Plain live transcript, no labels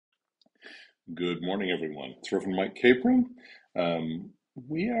Good morning, everyone. It's Reverend Mike Capron.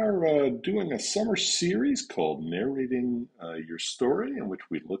 We are doing a summer series called Narrating Your Story, in which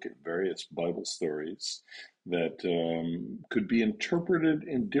we look at various Bible stories that could be interpreted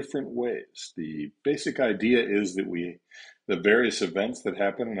in different ways. The basic idea is that the various events that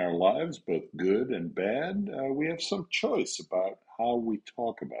happen in our lives, both good and bad, we have some choice about how we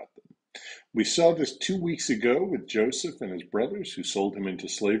talk about them. We saw this 2 weeks ago with Joseph and his brothers who sold him into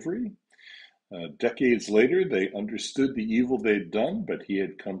slavery. Decades later, they understood the evil they'd done, but he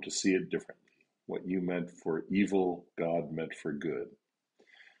had come to see it differently. What you meant for evil, God meant for good.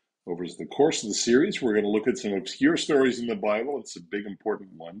 Over the course of the series, we're going to look at some obscure stories in the Bible and some big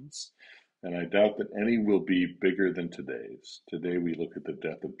important ones. And I doubt that any will be bigger than today's. Today we look at the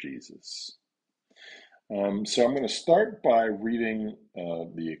death of Jesus. So I'm going to start by reading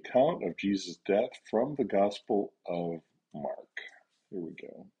the account of Jesus' death from the Gospel of Mark. Here we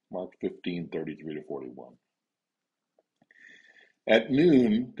go. Mark 15:33-41. At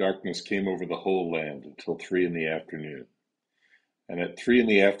noon, darkness came over the whole land until 3 in the afternoon. And at 3 in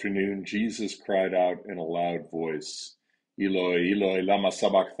the afternoon, Jesus cried out in a loud voice, Eloi, Eloi, lama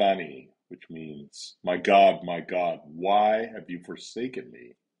sabachthani, which means, my God, why have you forsaken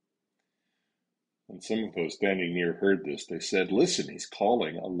me? When some of those standing near heard this, they said, listen, he's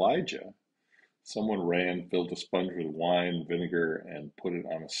calling Elijah. Someone ran, filled a sponge with wine, vinegar, and put it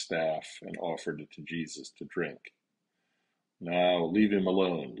on a staff and offered it to Jesus to drink. Now leave him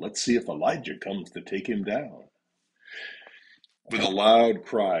alone. Let's see if Elijah comes to take him down. With a loud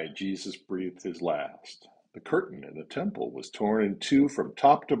cry, Jesus breathed his last. The curtain in the temple was torn in two from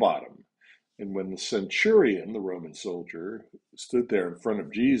top to bottom. And when the centurion, the Roman soldier, stood there in front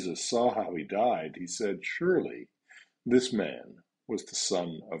of Jesus, saw how he died, he said, surely this man was the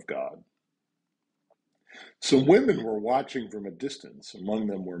Son of God. Some women were watching from a distance. Among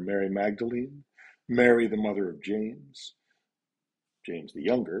them were Mary Magdalene, Mary the mother of James, James the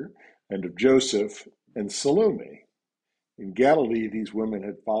younger, and of Joseph, and Salome. In Galilee, these women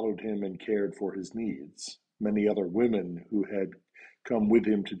had followed him and cared for his needs. Many other women who had come with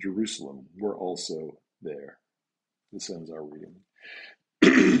him to Jerusalem were also there. This ends our reading.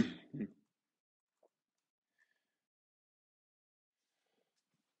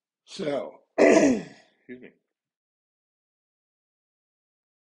 So, excuse me.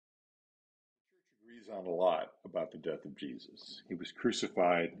 The church agrees on a lot about the death of Jesus. He was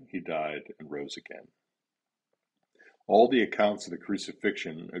crucified, he died, and rose again. All the accounts of the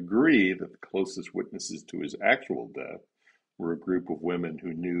crucifixion agree that the closest witnesses to his actual death were a group of women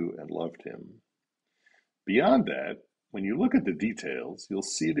who knew and loved him. Beyond that, when you look at the details, you'll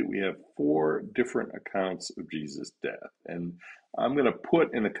see that we have 4 different accounts of Jesus' death. And I'm going to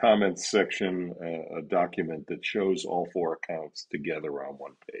put in the comments section a document that shows all 4 accounts together on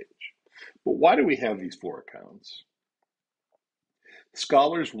one page. But why do we have these 4 accounts?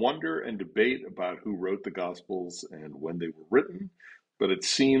 Scholars wonder and debate about who wrote the Gospels and when they were written, but it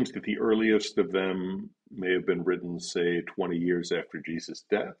seems that the earliest of them may have been written, say, 20 years after Jesus'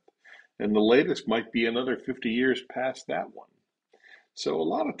 death, and the latest might be another 50 years past that one. So a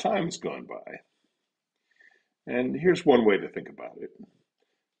lot of time's gone by. And here's one way to think about it.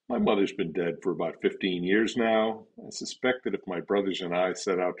 My mother's been dead for about 15 years now. I suspect that if my brothers and I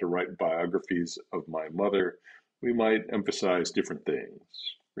set out to write biographies of my mother, we might emphasize different things,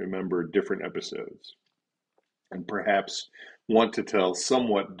 remember different episodes, and perhaps want to tell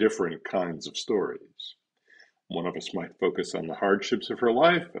somewhat different kinds of stories. One of us might focus on the hardships of her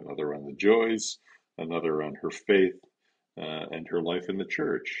life, another on the joys, another on her faith and her life in the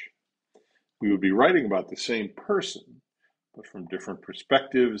church. We would be writing about the same person, but from different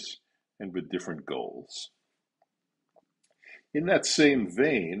perspectives and with different goals. In that same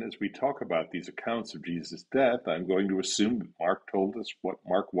vein, as we talk about these accounts of Jesus' death, I'm going to assume that Mark told us what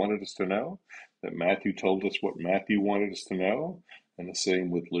Mark wanted us to know, that Matthew told us what Matthew wanted us to know, and the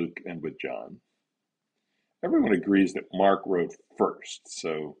same with Luke and with John. Everyone agrees that Mark wrote first,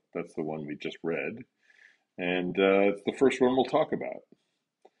 so that's the one we just read, and it's the first one we'll talk about.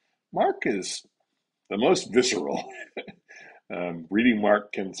 Mark is the most visceral. Reading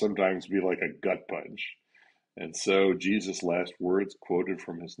Mark can sometimes be like a gut punch. And so Jesus' last words quoted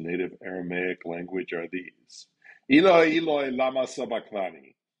from his native Aramaic language are these. Eloi, Eloi, lama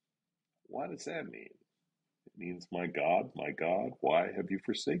sabachthani. What does that mean? It means, my God, why have you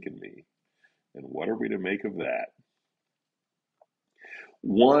forsaken me? And what are we to make of that?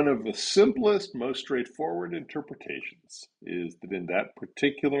 One of the simplest, most straightforward interpretations is that in that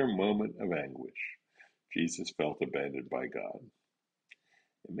particular moment of anguish, Jesus felt abandoned by God.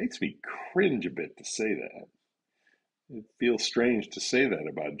 It makes me cringe a bit to say that. It feels strange to say that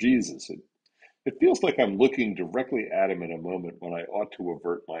about Jesus. It It feels like I'm looking directly at him in a moment when I ought to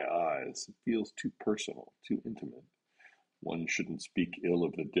avert my eyes. It feels too personal, too intimate. One shouldn't speak ill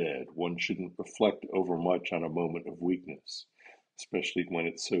of the dead. One shouldn't reflect overmuch on a moment of weakness, especially when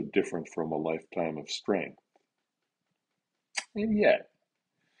it's so different from a lifetime of strength. And yet,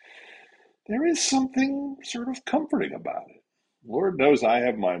 there is something sort of comforting about it. Lord knows I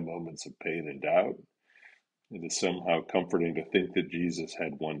have my moments of pain and doubt. It is somehow comforting to think that Jesus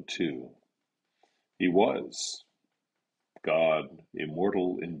had one too. He was God,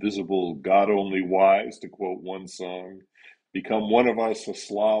 immortal, invisible, God only wise, to quote one song, become one of us, a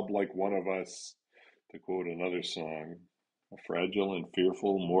slob like one of us, to quote another song, a fragile and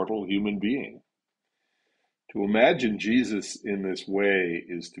fearful mortal human being. To imagine Jesus in this way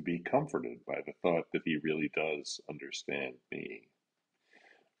is to be comforted by the thought that he really does understand me.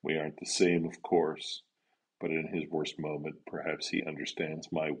 We aren't the same, of course, but in his worst moment, perhaps he understands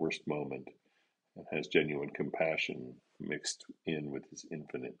my worst moment and has genuine compassion mixed in with his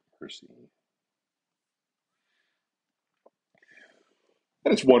infinite mercy.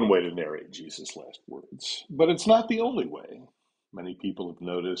 And it's one way to narrate Jesus' last words, but it's not the only way. Many people have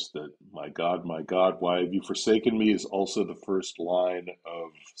noticed that, my God, why have you forsaken me, is also the first line of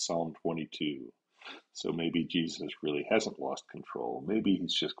Psalm 22. So maybe Jesus really hasn't lost control. Maybe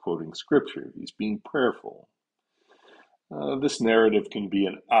he's just quoting scripture. He's being prayerful. This narrative can be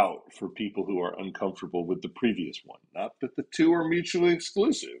an out for people who are uncomfortable with the previous one. Not that the two are mutually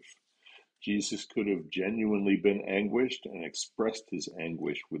exclusive. Jesus could have genuinely been anguished and expressed his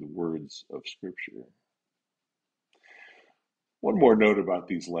anguish with words of scripture. One more note about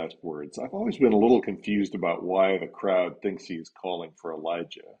these last words. I've always been a little confused about why the crowd thinks he is calling for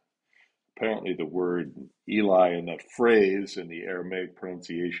Elijah. Apparently, the word Eli and that phrase and the Aramaic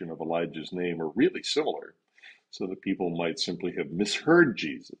pronunciation of Elijah's name are really similar, so that people might simply have misheard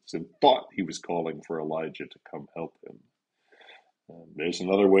Jesus and thought he was calling for Elijah to come help him. There's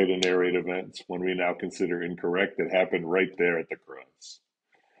another way to narrate events, one we now consider incorrect, that happened right there at the cross.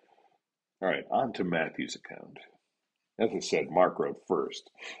 All right, on to Matthew's account. As I said, Mark wrote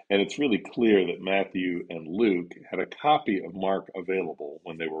first, and it's really clear that Matthew and Luke had a copy of Mark available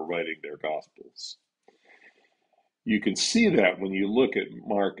when they were writing their Gospels. You can see that when you look at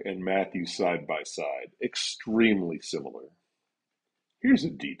Mark and Matthew side by side, extremely similar. Here's a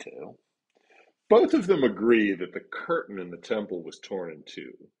detail. Both of them agree that the curtain in the temple was torn in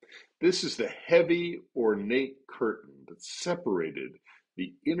two. This is the heavy, ornate curtain that separated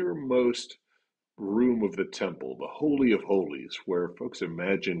the innermost room of the temple, the Holy of Holies, where folks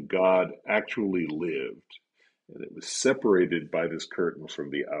imagine God actually lived. And it was separated by this curtain from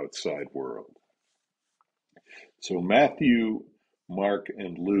the outside world. So Matthew, Mark,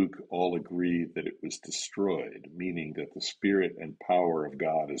 and Luke all agree that it was destroyed, meaning that the spirit and power of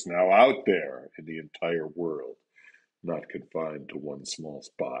God is now out there in the entire world, not confined to one small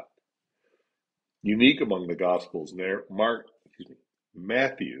spot. Unique among the Gospels,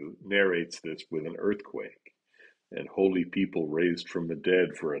 Matthew narrates this with an earthquake and holy people raised from the dead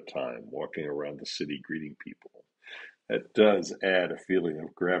for a time, walking around the city greeting people. That does add a feeling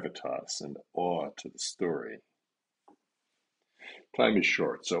of gravitas and awe to the story. Time is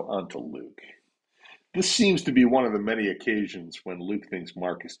short, so on to Luke. This seems to be one of the many occasions when Luke thinks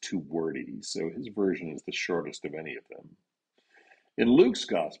Mark is too wordy, so his version is the shortest of any of them. In Luke's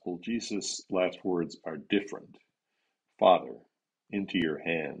gospel, Jesus' last words are different. Father, into your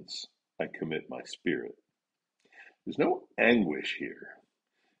hands I commit my spirit. There's no anguish here.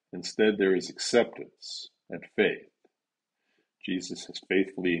 Instead, there is acceptance and faith. Jesus has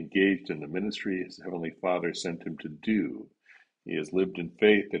faithfully engaged in the ministry his heavenly Father sent him to do. He has lived in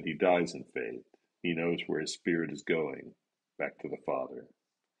faith and he dies in faith. He knows where his spirit is going, back to the Father.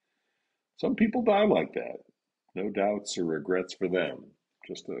 Some people die like that. No doubts or regrets for them,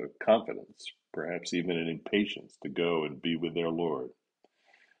 just a confidence, perhaps even an impatience to go and be with their Lord.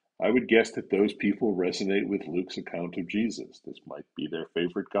 I would guess that those people resonate with Luke's account of Jesus. This might be their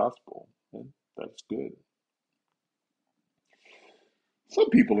favorite gospel, and that's good. Some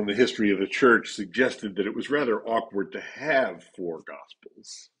people in the history of the church suggested that it was rather awkward to have four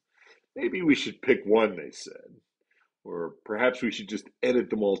gospels. Maybe we should pick one, they said, or perhaps we should just edit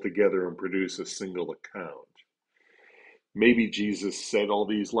them all together and produce a single account. Maybe Jesus said all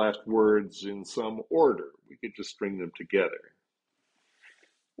these last words in some order. We could just string them together.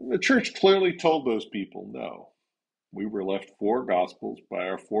 The church clearly told those people no. We were left four gospels by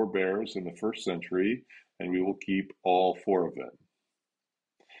our forebears in the first century, and we will keep all four of them.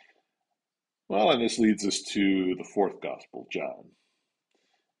 Well, and this leads us to the fourth gospel, John.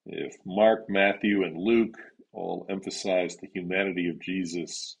 If Mark, Matthew, and Luke all emphasize the humanity of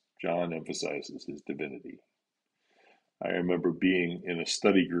Jesus, John emphasizes his divinity. I remember being in a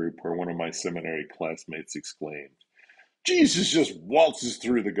study group where one of my seminary classmates exclaimed, "Jesus just waltzes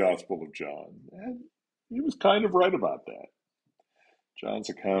through the Gospel of John." And he was kind of right about that. John's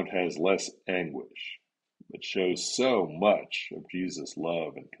account has less anguish, but shows so much of Jesus'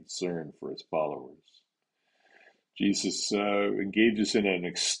 love and concern for his followers. Jesus engages in an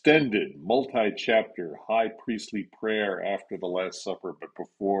extended, multi-chapter high priestly prayer after the Last Supper, but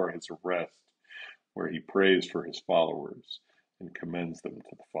before his arrest, where he prays for his followers and commends them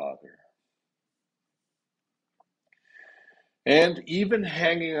to the Father. And even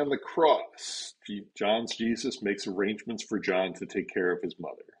hanging on the cross, John's Jesus makes arrangements for John to take care of his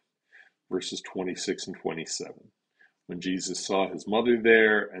mother. Verses 26 and 27. When Jesus saw his mother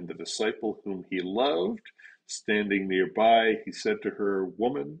there and the disciple whom he loved standing nearby, he said to her,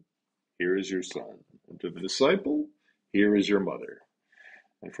 "Woman, here is your son." And to the disciple, "Here is your mother."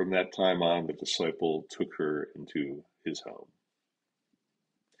 And from that time on, the disciple took her into his home.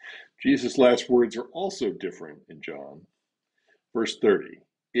 Jesus' last words are also different in John. Verse 30,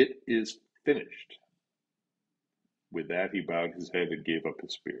 "It is finished." With that, he bowed his head and gave up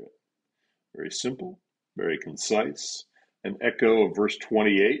his spirit. Very simple, very concise, an echo of verse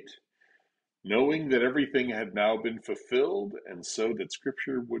 28, knowing that everything had now been fulfilled, and so that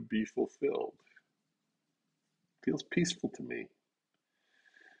Scripture would be fulfilled. Feels peaceful to me.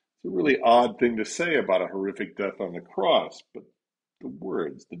 It's a really odd thing to say about a horrific death on the cross, but the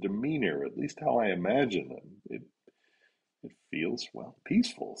words, the demeanor, at least how I imagine them, it feels, well,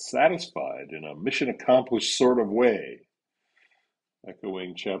 peaceful, satisfied, in a mission accomplished sort of way.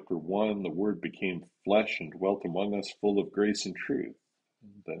 Echoing chapter 1, the Word became flesh and dwelt among us, full of grace and truth.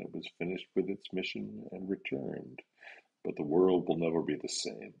 And then it was finished with its mission and returned. But the world will never be the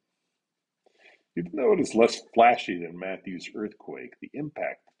same. Even though it is less flashy than Matthew's earthquake, the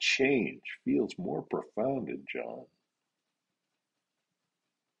impact, the change, feels more profound in John.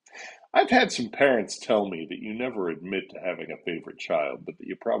 I've had some parents tell me that you never admit to having a favorite child, but that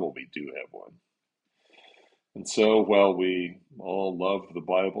you probably do have one. And so, while we all love the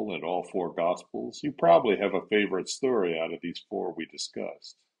Bible and all four Gospels, you probably have a favorite story out of these four we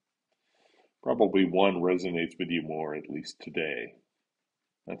discussed. Probably one resonates with you more, at least today.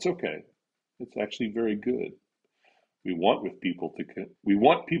 That's okay. It's actually very good. We want people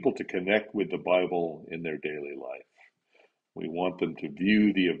to connect with the Bible in their daily life. We want them to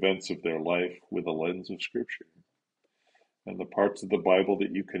view the events of their life with a lens of Scripture. And the parts of the Bible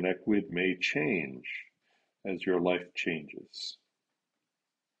that you connect with may change as your life changes.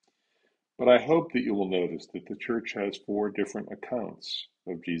 But I hope that you will notice that the church has four different accounts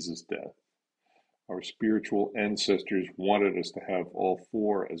of Jesus' death. Our spiritual ancestors wanted us to have all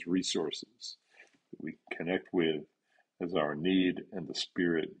four as resources that we connect with as our need and the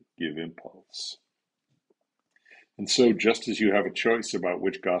Spirit give impulse. And so, just as you have a choice about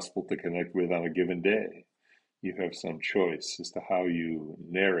which gospel to connect with on a given day, you have some choice as to how you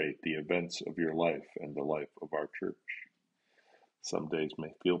narrate the events of your life and the life of our church. Some days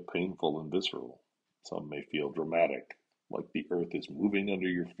may feel painful and visceral. Some may feel dramatic, like the earth is moving under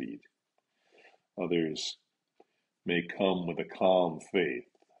your feet. Others may come with a calm faith,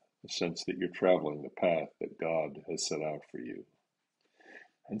 a sense that you're traveling the path that God has set out for you.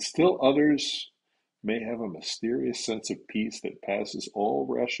 And still others may have a mysterious sense of peace that passes all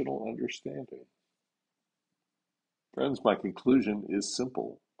rational understanding. Friends, my conclusion is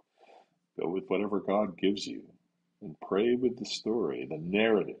simple. Go with whatever God gives you and pray with the story, the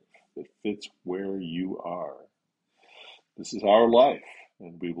narrative that fits where you are. This is our life,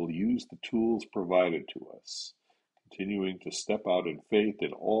 and we will use the tools provided to us, continuing to step out in faith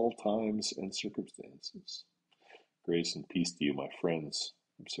in all times and circumstances. Grace and peace to you, my friends.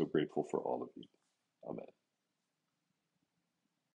 I'm so grateful for all of you.